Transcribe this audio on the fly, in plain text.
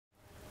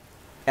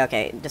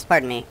Okay, just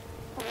pardon me.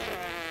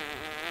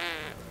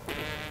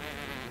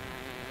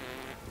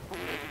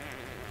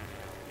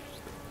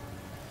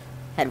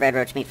 Had red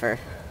roach meat for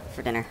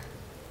dinner.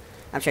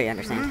 I'm sure you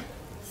understand.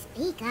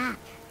 Speak up.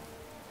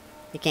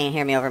 You can't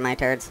hear me over my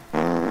turds.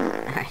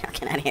 Alright, I'll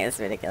get out of here. This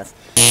is ridiculous.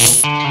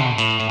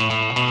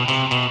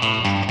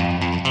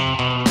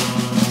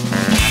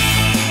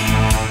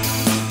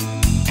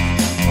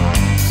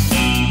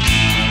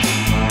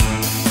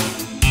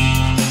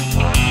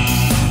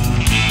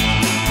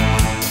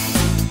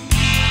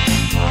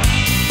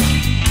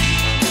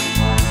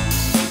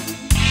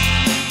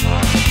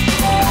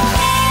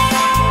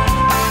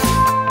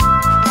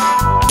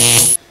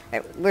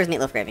 Alright, where's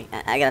Meatloaf Gravy?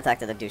 I gotta talk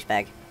to the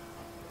douchebag.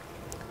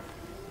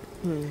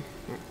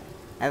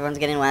 Everyone's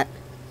getting wet.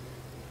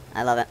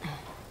 I love it.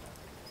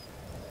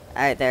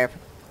 Alright there,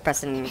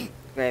 Preston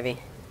Gravy.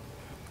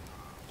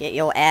 Get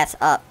your ass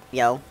up,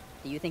 yo.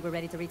 Do you think we're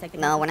ready to retake the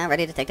No, castle? we're not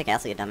ready to take the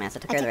castle, you dumbass. I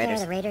took care of the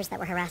Raiders. the Raiders that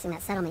were harassing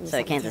that settlement.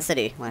 So Kansas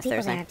City last People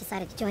Thursday. there have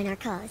decided to join our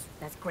cause.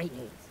 That's great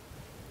news.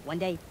 One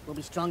day, we'll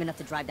be strong enough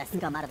to drive that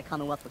scum out of the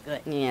Commonwealth for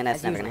good. Yeah, that's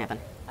As never usual, gonna happen.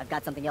 I've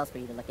got something else for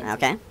you to look into.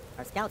 Okay.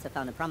 Our scouts have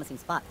found a promising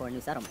spot for a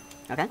new settlement.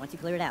 Okay. Once you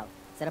clear it out,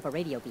 set up a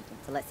radio beacon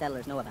to let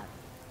settlers know about it.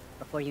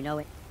 Before you know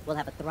it, we'll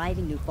have a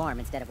thriving new farm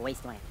instead of a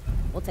wasteland.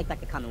 We'll take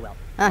back the Commonwealth.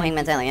 Oh,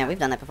 Hangman's Alley. Yeah, we've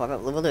done that before,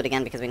 but we'll do it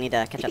again because we need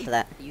to catch up to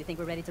that. Do you think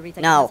we're ready to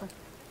retake No. the castle?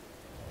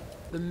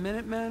 The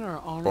Minutemen are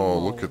on a Oh,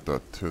 roll. look at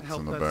that tits Helped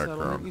in the that settlement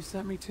background. you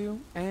sent me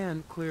to,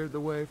 and cleared the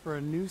way for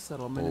a new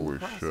settlement in Holy the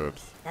process.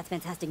 shit. That's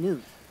fantastic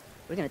news.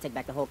 We're gonna take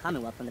back the whole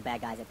Commonwealth from the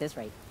bad guys at this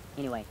rate.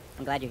 Anyway,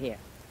 I'm glad you're here.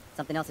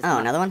 Something else is Oh, come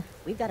up. another one?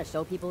 We've got to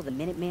show people the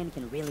Minutemen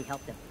can really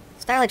help them.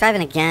 Starlight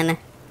driving again.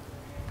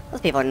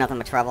 Those people are nothing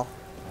but trouble.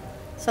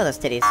 So those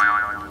titties.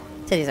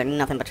 Titties are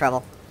nothing but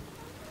trouble.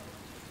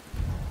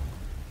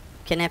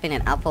 Kidnapping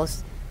at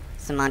Outpost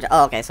Samanja.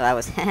 Oh, okay, so I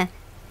was...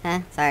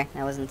 sorry,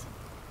 that wasn't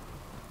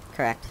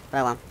correct.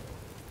 But oh well.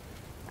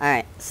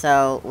 Alright,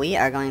 so we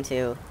are going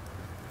to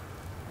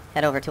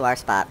head over to our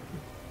spot.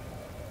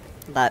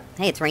 But,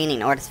 hey, it's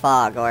raining, or it's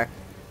fog, or...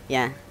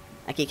 Yeah,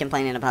 I keep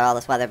complaining about all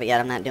this weather, but yet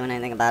I'm not doing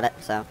anything about it,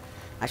 so...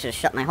 I should have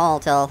shut my hole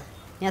till...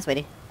 Yeah,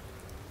 sweetie.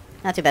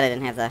 Not too bad I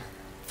didn't have the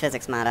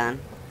physics mod on.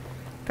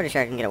 Pretty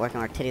sure I can get it working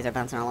where titties are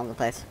bouncing all over the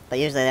place. But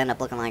usually they end up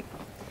looking like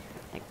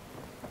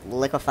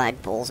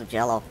liquefied bowls of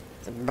jello.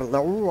 It's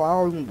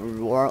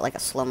like a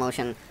slow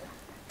motion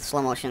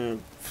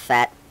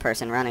fat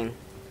person running.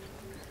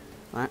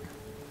 What?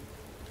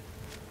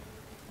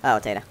 Oh,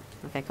 it's Ada.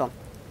 Okay, cool.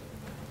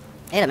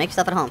 Ada, make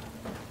yourself at home.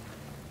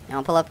 You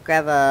know, pull up,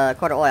 grab a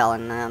quart of oil,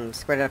 and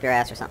squirt it up your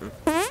ass or something.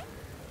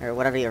 Or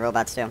whatever your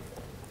robots do.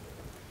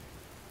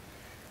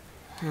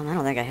 I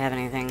don't think I have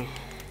anything.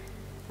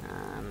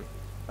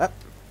 Whoop.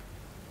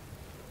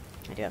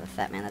 I do have a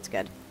fat man, that's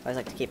good. I always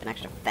like to keep an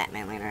extra fat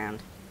man laying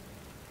around.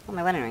 Oh,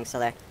 my wedding ring's still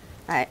there.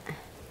 Alright.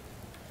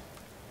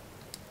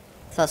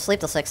 So sleep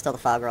till 6 till the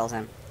fog rolls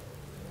in.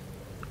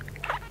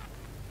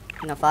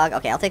 No fog?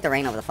 Okay, I'll take the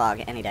rain over the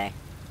fog any day.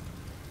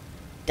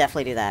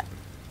 Definitely do that.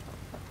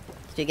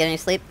 Did you get any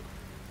sleep?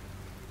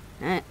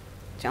 Alright.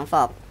 Don't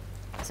fall.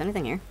 Is there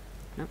anything here?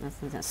 No,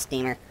 that's a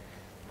steamer.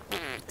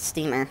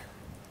 Steamer.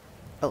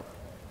 Oh.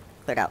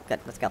 Cleared out. Good.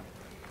 Let's go.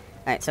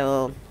 Alright,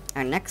 so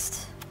our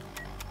next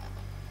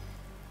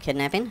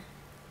kidnapping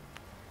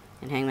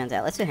in Hangman's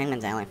Alley. Let's do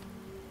Hangman's Alley.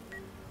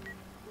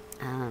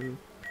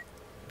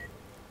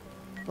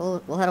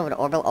 We'll head over to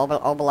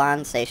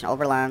Oberland Station.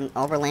 Oberland.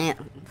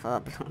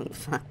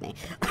 Fuck me.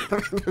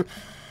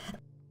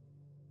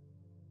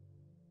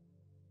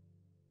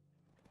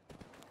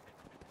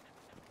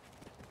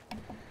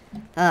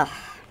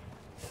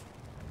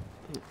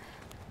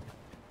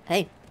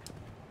 Hey.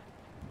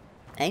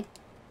 Hey.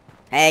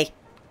 Hey.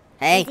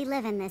 Hey. Easy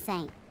living, this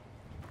ain't.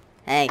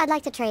 Hey. I'd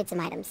like to trade some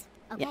items.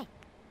 Okay. Yep.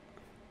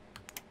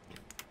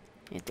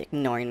 You're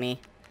ignoring me.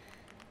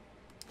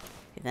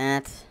 Do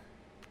that.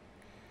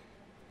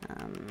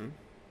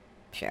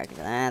 Sure, I'll give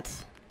her that.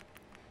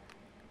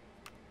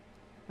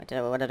 What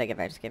did I give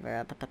her? I just gave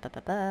her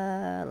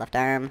a left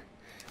arm,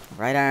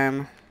 right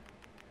arm.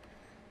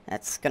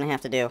 That's gonna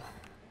have to do.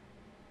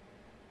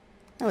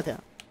 Oh, what the?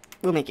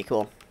 We'll make you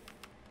cool.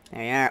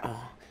 There you are.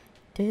 Oh,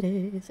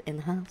 titties in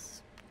the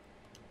house.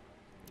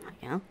 There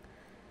you go.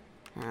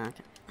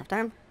 Okay. Left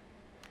arm.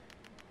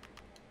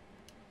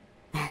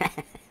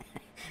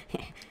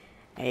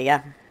 There you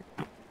go.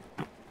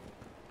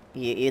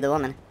 You the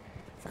woman.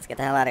 So let's get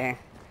the hell out of here.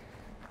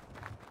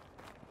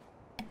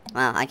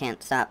 Wow, I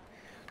can't stop.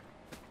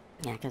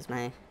 Yeah, because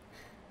my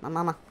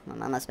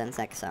mama's been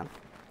sick, so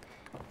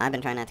I've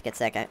been trying not to get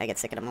sick. I get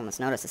sick at a moment's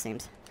notice, it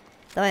seems.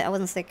 Though I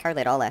wasn't sick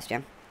hardly at all last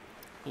year.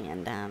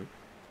 And, but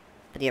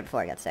the year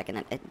before I got sick,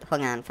 and it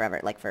hung on forever,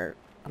 like for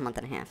a month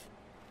and a half.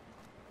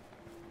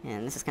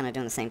 And this is kind of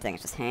doing the same thing.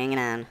 It's just hanging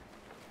on.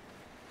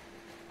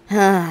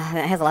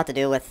 That has a lot to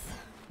do with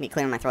me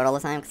clearing my throat all the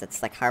time, because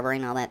it's like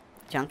harboring all that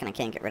junk, and I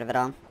can't get rid of it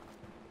all.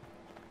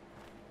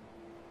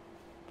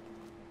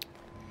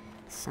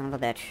 Son of a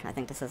bitch. I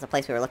think this is the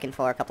place we were looking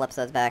for a couple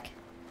episodes back.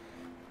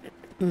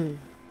 In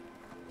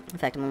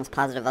fact, I'm almost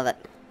positive of it.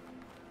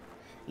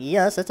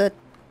 Yes, that's it.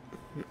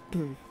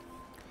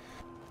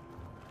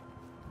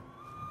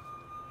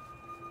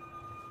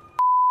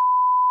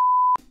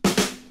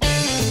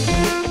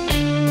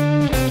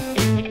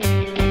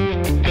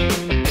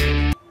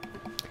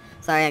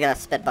 Sorry, I got a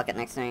spit bucket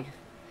next to me.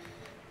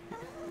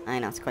 I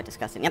know, it's quite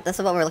disgusting. Yep, this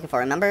is what we're looking for.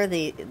 Remember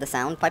the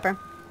sound, Piper?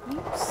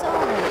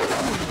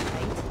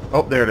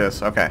 Oh, there it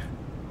is. Okay.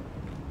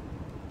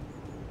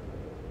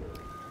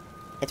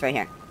 It's right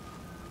here.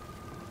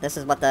 This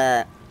is what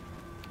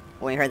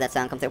when we heard that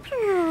sound come through.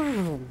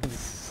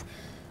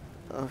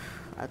 Oh,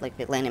 I'd like to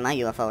be landing my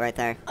UFO right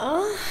there.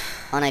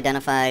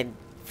 Unidentified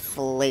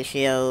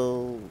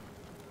fellatio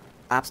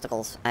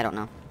obstacles. I don't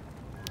know.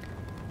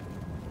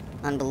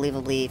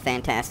 Unbelievably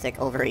fantastic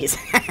ovaries.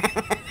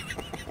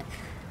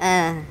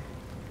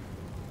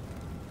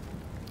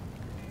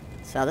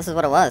 So this is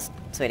what it was,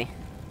 sweetie.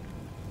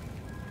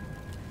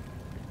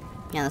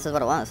 Yeah, this is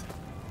what it was.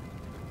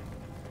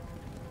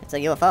 It's a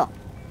UFO.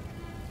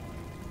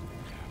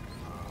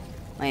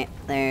 Wait,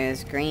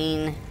 there's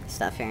green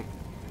stuff here.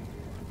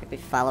 Could we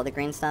follow the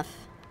green stuff?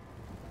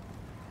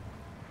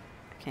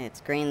 Okay,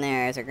 it's green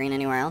there. Is there green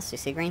anywhere else? You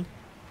see green?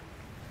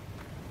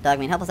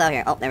 Dogmeat, help us out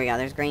here. Oh, there we go.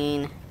 There's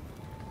green. Okay,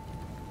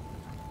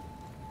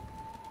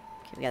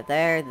 we got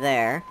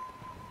there.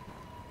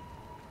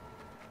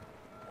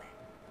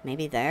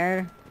 Maybe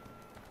there?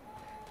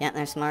 Yeah,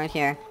 there's some more right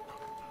here.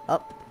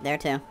 Oh, there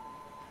too.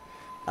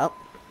 Oh.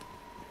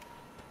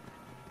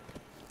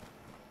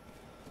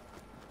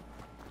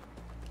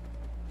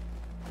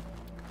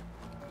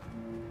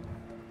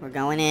 We're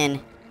going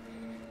in.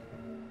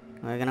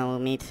 We're gonna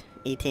meet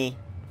E.T.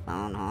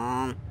 Phone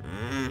home.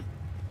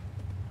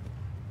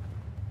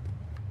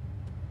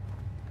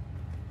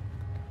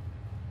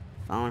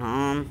 Phone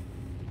home.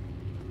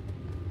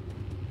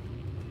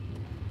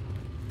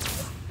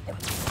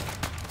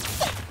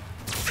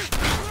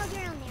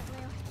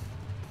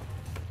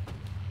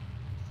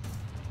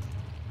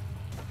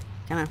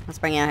 Come on, let's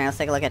bring you out here. Let's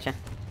take a look at you.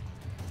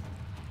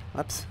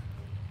 Whoops.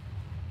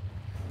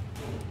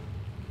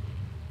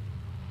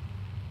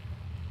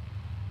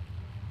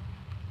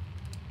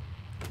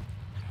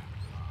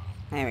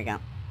 There we go.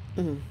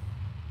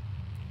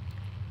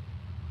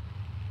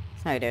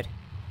 Sorry, dude.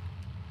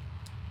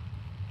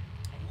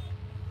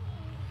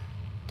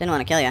 Didn't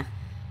want to kill you,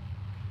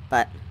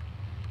 but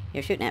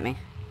you're shooting at me.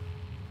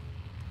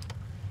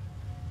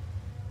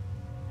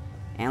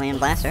 Alien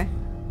blaster.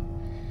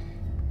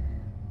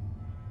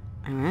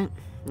 Alright.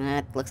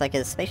 That looks like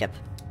his spaceship.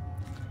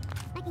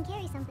 I can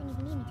carry something if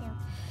you need me to.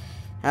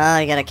 Oh,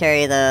 you gotta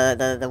carry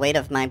the weight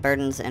of my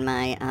burdens and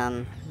my,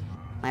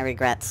 my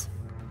regrets.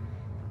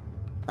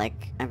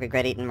 Like, I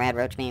regret eating rad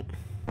roach meat.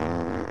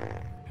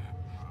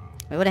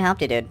 We would've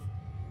helped you, dude.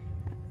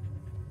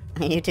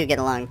 You two get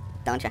along,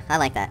 don't you? I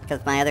like that,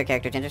 because my other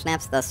character, Ginger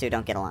Snaps, those two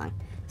don't get along.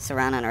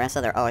 Serrano and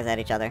Aressa, they're always at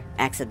each other.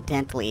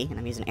 Accidentally, and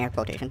I'm using air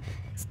quotation,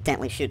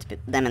 accidentally shoots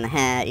them in the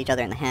head, each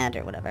other in the head,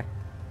 or whatever.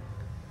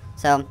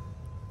 So,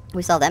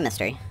 we solved that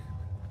mystery.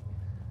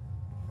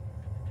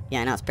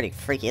 Yeah, I know, it's pretty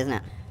freaky, isn't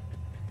it?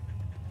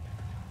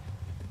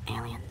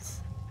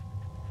 Aliens.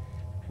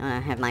 I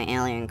wanna have my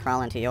alien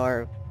crawl into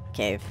your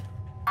cave.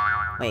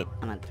 Wait,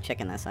 I'm a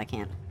chicken this, so I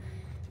can't.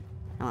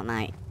 I want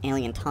my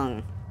alien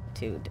tongue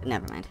to...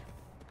 never mind.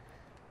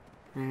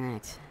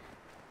 Alright.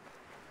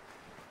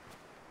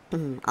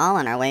 All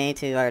on our way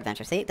to our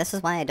adventure. See, this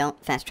is why I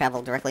don't fast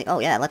travel directly... Oh,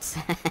 yeah, let's...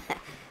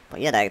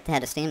 But yeah, I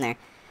had a steam there.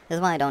 This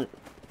is why I don't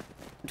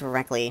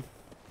directly...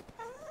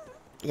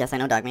 Yes, I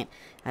know, Dogmeat.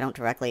 I don't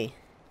directly...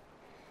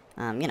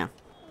 you know,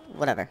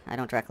 whatever. I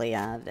don't directly,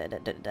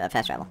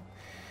 fast travel.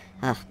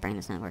 Ugh, brain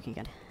is not working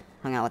good.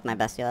 Hung out with my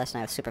bestie last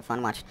night. It was super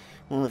fun. Watched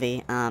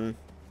movie,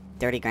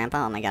 Dirty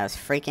Grandpa. Oh my god, it was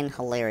freaking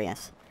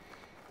hilarious.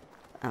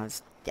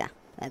 Yeah,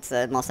 that's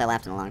the most I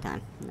laughed in a long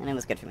time. And it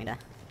was good for me to...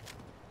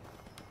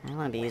 I don't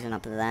want to be using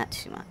up that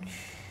too much.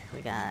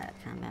 We got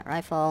combat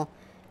rifle,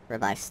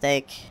 ribeye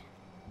steak.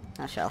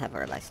 Oh, sure, I'll have a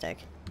ribeye steak.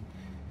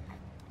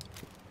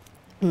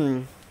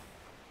 Okay,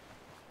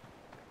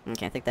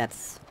 I think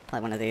that's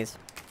probably one of these.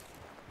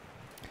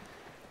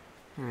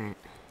 Alright.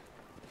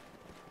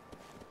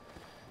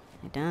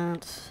 I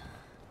don't...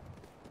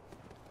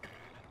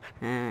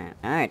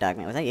 Alright,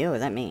 Dogmeat. Was that you or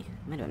was that me?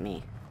 It might have been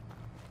me.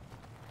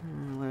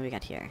 What do we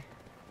got here?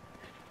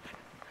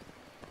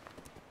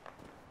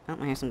 Oh,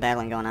 I hear some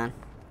battling going on.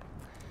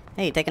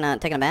 Hey, you taking a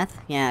bath?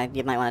 Yeah,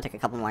 you might want to take a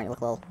couple more. You look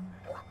a little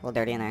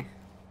dirty in there.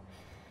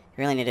 You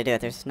really need to do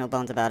it. There's no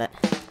bones about it.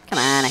 Come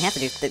on, I have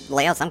to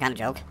lay out some kind of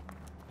joke.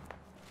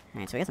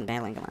 Alright, so we got some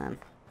battling going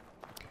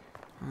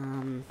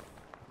on.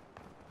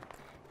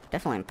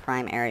 Definitely in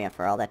prime area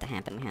for all that to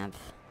happen. We have...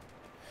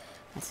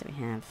 Let's see, we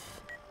have...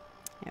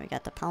 Yeah, we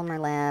got the Polymer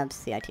Labs,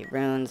 CIT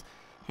Runes,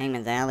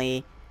 Hangman's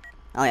Alley.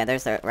 Oh yeah,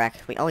 there's the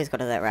wreck. We always go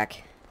to that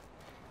wreck.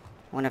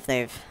 Wonder if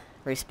they've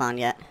respawned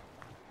yet.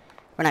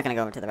 We're not gonna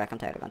go over to the wreck. I'm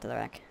tired of going to the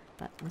wreck.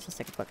 But let's just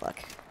take a quick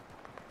look.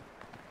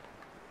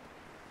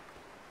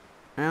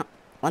 Well,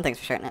 one thing's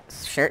for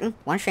certain.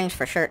 One thing's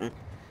for certain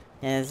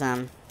is,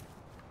 yeah,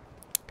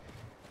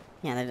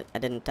 I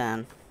didn't,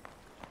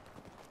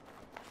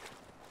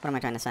 What am I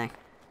trying to say?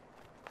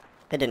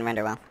 It didn't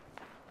render well.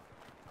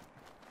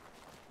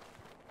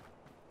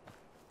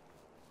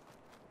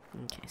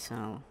 Okay,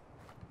 so...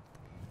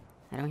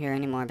 I don't hear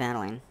any more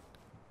battling.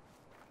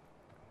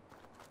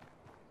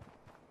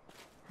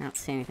 I don't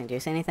see anything. Do you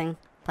see anything,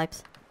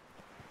 Pipes?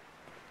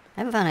 I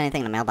haven't found anything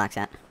in the mailbox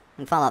yet.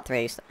 In Fallout 3,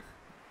 I used to...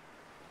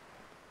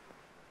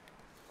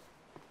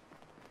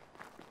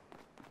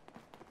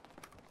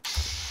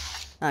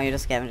 Oh, you're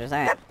just scavengers.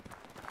 Alright.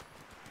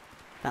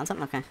 Found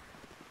something? Okay.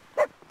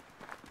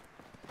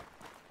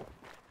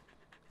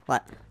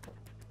 What?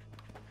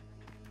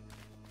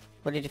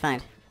 What did you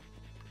find?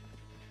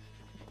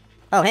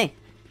 Oh, hey.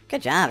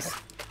 Good jobs,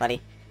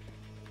 buddy.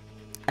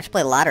 I should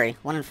play the lottery.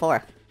 1 in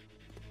 4.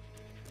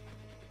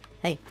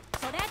 Hey.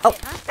 So that's Oh! it,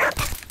 huh?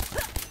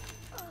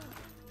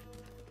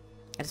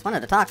 I just wanted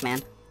to talk,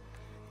 man.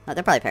 Oh,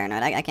 they're probably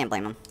paranoid. I can't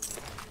blame them.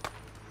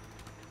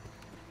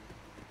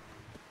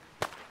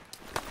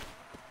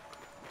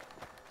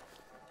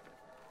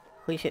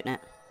 Who are you shooting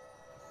at?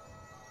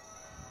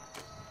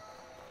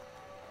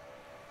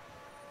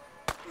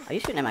 Are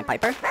you shooting at my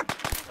Piper?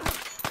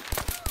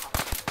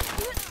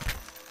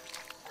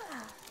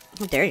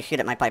 How dare you shoot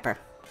at my Piper?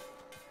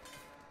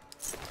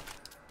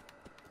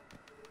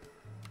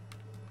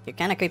 You're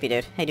kinda creepy,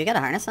 dude. Hey, do you got a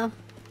harness, though?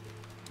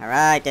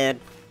 Alright, dude.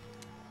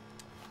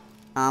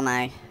 Oh,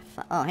 my...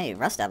 Oh, hey,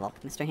 Rust Devil.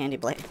 Mr. Handy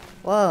Blade.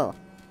 Whoa.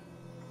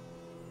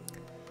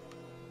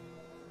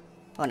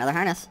 Oh, another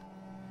harness.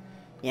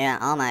 Yeah,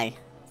 all my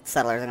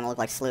settlers are gonna look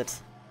like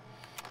sleuths.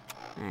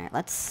 Alright,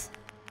 let's...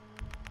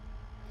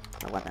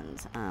 The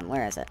weapons.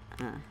 Where is it?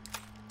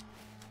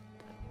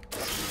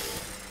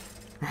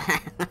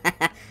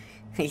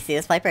 You see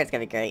this Piper? It's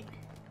gonna be great.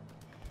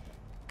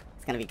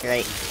 It's gonna be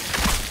great.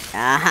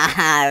 Ah,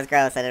 that was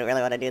gross. I didn't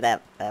really want to do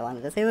that, but I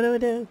wanted to see what it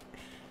would do.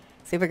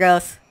 Super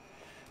gross.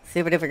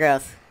 Super duper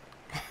gross.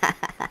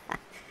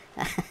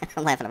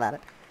 I'm laughing about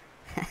it.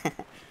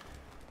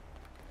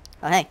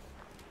 Oh, hey.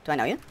 Do I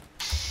know you?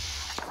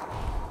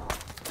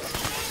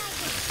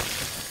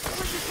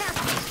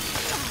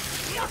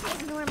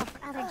 It's normal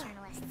for other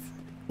journalists.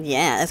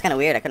 Yeah, that's kind of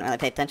weird. I couldn't really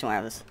pay attention where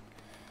I was.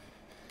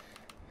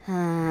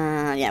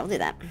 Yeah, we'll do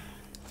that.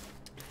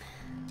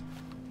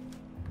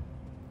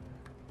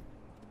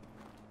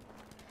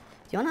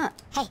 Do you wanna...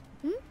 Hey,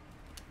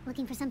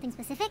 looking for something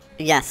specific?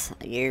 Yes,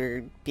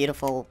 your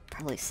beautiful,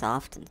 probably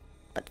soft,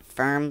 but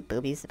firm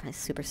boobies. They're probably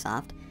super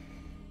soft.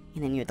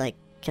 And then you'd, like,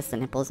 kiss the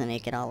nipples and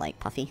make it all, like,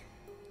 puffy.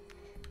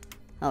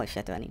 Holy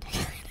shit, do I need to...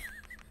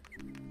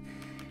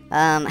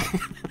 I'm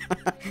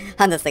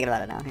just thinking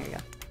about it now. Here you go.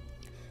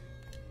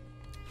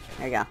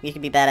 There you go. You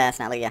can be badass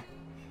now, Leah.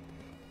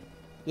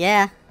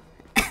 Yeah.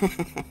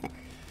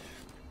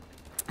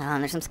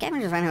 There's some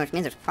scavengers around here, which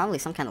means there's probably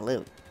some kind of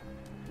loot.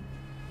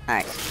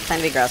 Alright, time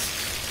to be gross.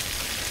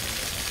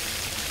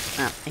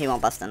 Oh, he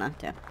won't bust in though,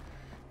 too.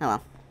 Oh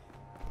well.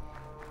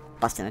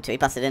 Bust in it too. He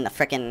busted in the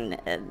frickin'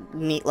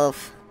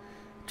 meatloaf,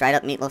 dried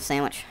up meatloaf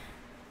sandwich.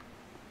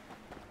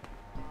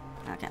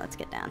 Okay, let's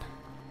get down.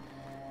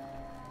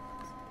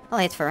 Oh,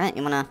 hey, it's for rent.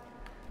 You wanna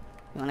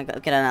go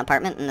get an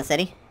apartment in the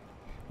city?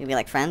 You'd be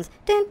like friends.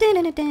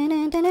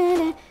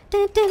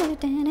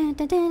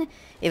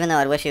 Even though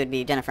I'd wish you would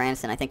be Jennifer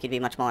Aniston, I think you'd be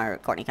much more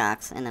Courtney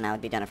Cox, and then I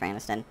would be Jennifer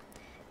Aniston.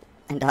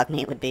 And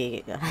Dogmeat would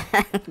be...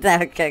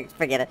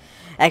 forget it.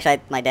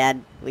 Actually, my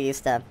dad, we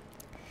used to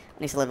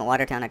live in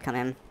Watertown. I'd come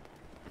in,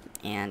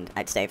 and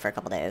I'd stay for a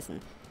couple days, and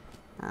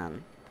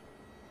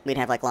we'd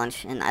have, like,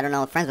 lunch. And I don't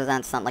know, Friends was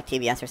on something like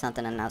TBS or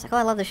something, and I was like, oh,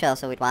 I love the show,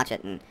 so we'd watch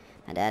it. And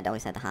my dad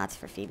always had the hots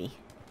for Phoebe.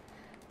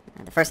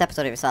 The first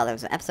episode I ever saw, there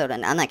was an episode,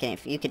 and I'm not kidding,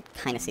 you could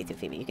kind of see through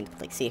Phoebe. You can,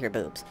 like, see her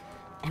boobs.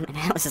 And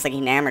I was just, like,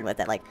 enamored with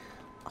it. Like,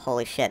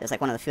 holy shit. It was,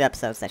 like, one of the few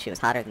episodes that she was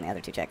hotter than the other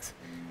two chicks.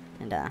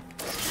 And,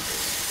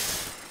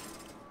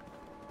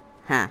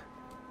 huh.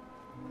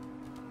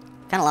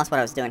 Kind of lost what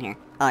I was doing here.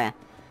 Oh, yeah.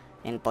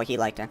 And, boy, he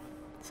liked her.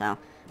 So,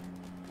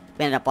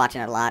 we ended up watching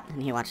it a lot,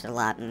 and he watched it a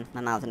lot, and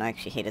my mom was annoyed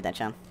 'cause she hated that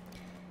show.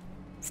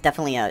 It's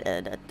definitely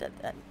a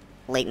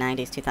late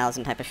 90s,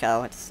 2000 type of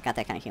show. It's got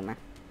that kind of humor.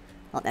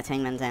 Oh, that's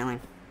Hangman's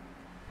Alien.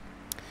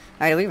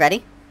 Alright, are we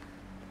ready?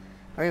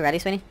 Are we ready,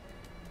 sweetie?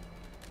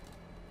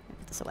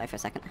 Put this away for a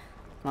second. Come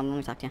on, let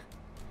me talk to you.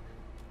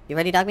 You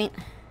ready, Dogmeat?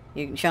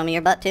 You showing me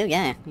your butt, too?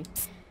 Yeah.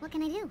 What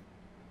can I do?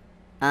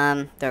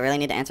 Do I really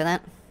need to answer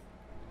that?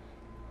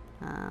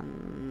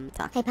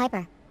 Talk. Hey,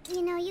 Piper.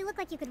 You know, you look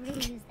like you could really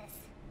use this.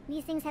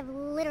 These things have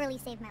literally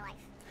saved my life.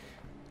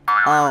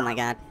 Oh my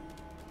god.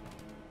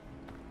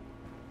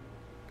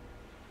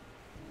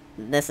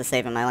 This is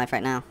saving my life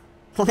right now.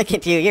 Look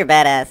at you, you're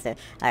badass, dude.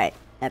 Alright,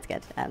 that's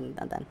good. I'm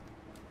done.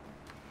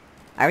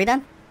 Are we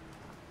done?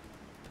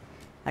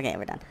 Okay,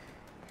 we're done.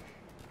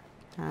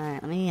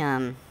 Alright, let me,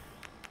 I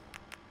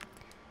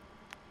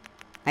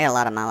got a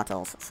lot of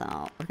Molotovs,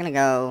 so we're gonna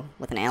go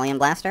with an alien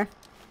blaster.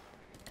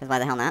 Because why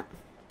the hell not?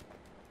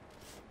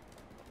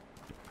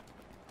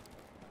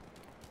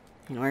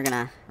 And we're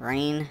gonna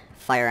rain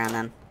fire on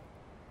them.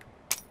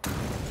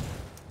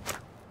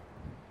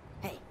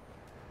 Hey.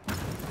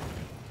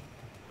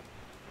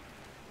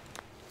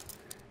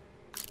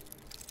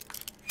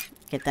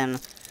 get them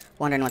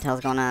wondering what the hell's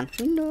going on.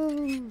 No.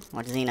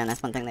 Watch Xenon,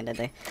 that's one thing they did.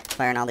 They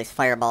firing all these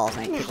fireballs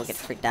and people get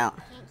freaked out.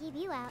 Can't keep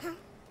you out. There's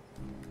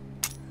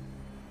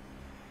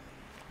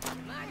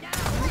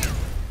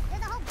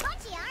a whole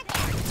bunch of you, aren't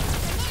there?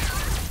 For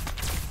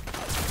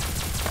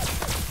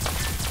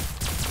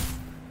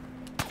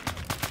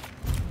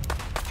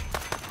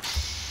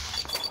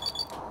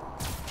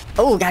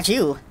now. Oh, got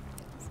you!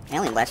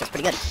 Alien blast is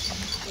pretty good.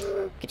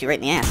 Get you right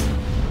in the ass.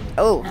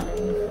 Oh!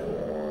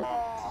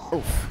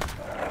 Oof.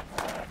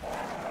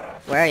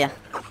 Where are ya?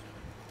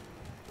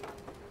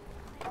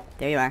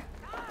 There you are.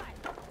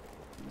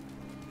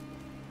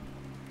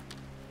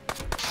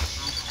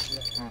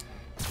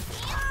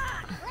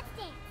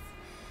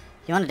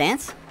 You want to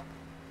dance?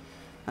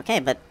 Okay,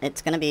 but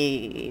it's gonna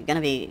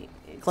be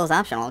closed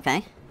optional,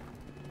 okay?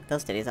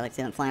 Those titties, I like to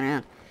see them flying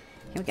around.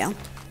 Here we go.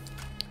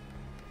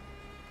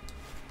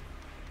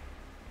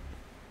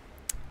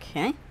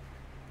 Okay.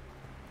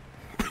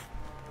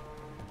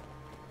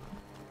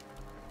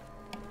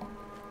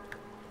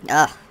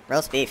 Ugh,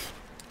 roast beef.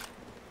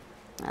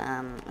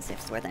 Let's see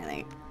if it's worth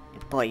anything.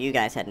 Boy, you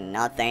guys had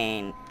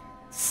nothing.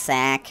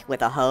 Sack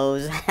with a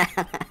hose.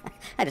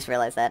 I just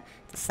realized that.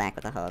 It's a sack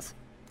with a hose.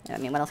 I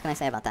mean, what else can I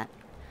say about that?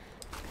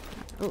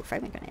 Ooh,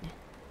 fragment grenade.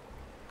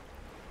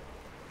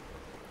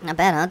 Not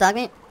bad, huh,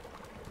 Dogmeat?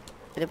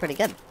 We did pretty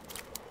good.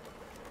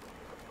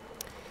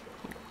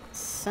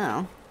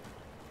 So...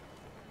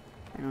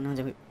 I don't know,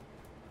 did we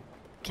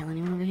kill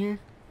anyone over here?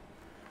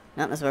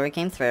 No, this is where we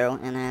came through,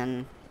 and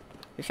then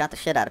we shot the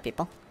shit out of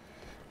people.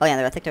 Oh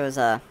yeah, I think there was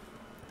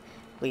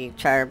we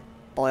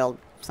char-boiled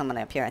somebody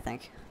up here, I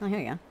think. Oh, here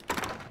you go.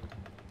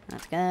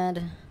 That's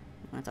good.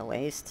 That's a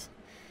waste.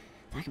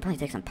 I can probably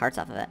take some parts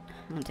off of it.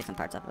 I'm gonna take some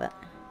parts off of it.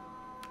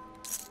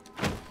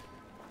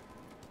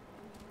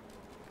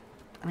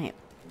 Wait.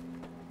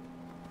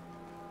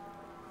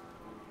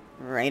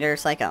 Raider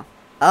Psycho.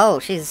 Oh,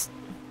 she's...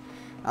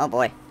 Oh,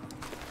 boy.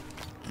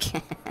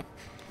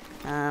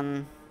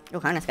 Ooh,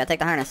 harness. Gotta take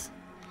the harness.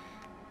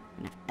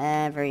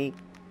 Every...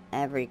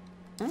 Oh, you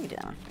do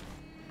that one.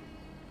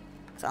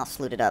 It's all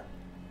fluted up.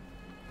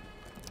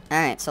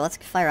 Alright, so let's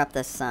fire up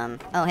this, Oh,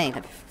 hey,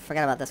 I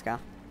forgot about this girl.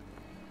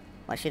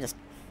 Why, she just...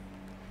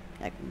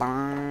 Like,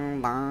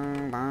 bang,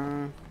 bang,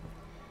 bang.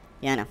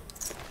 Yeah, I know.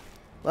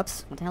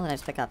 Whoops, what the hell did I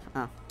just pick up?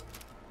 Oh.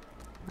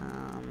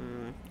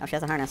 Oh, she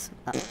has a harness.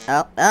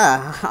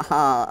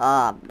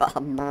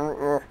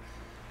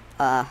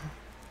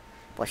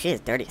 Boy, she is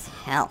dirty as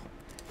hell.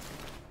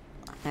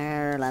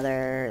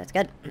 Leather, that's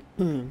good.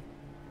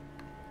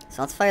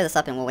 So let's fire this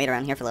up and we'll wait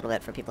around here for a little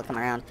bit for people to come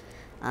around.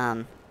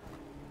 And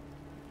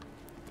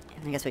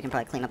I guess we can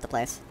probably clean up the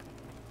place.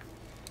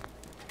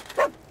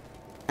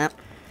 Oh.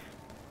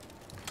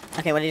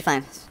 Okay, what did you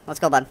find? Let's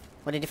go, bud.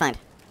 What did you find?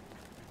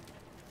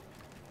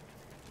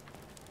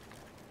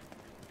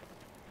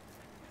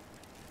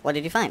 What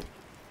did you find?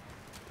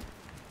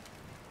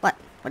 What?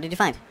 What did you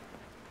find?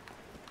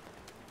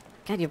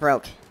 God, you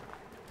broke.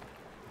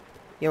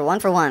 You were 1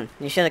 for 1.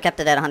 You should have kept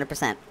it at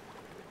 100%.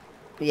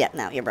 Yeah,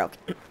 no, you're broke.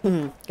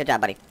 Good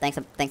job, buddy. Thanks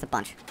a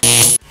bunch.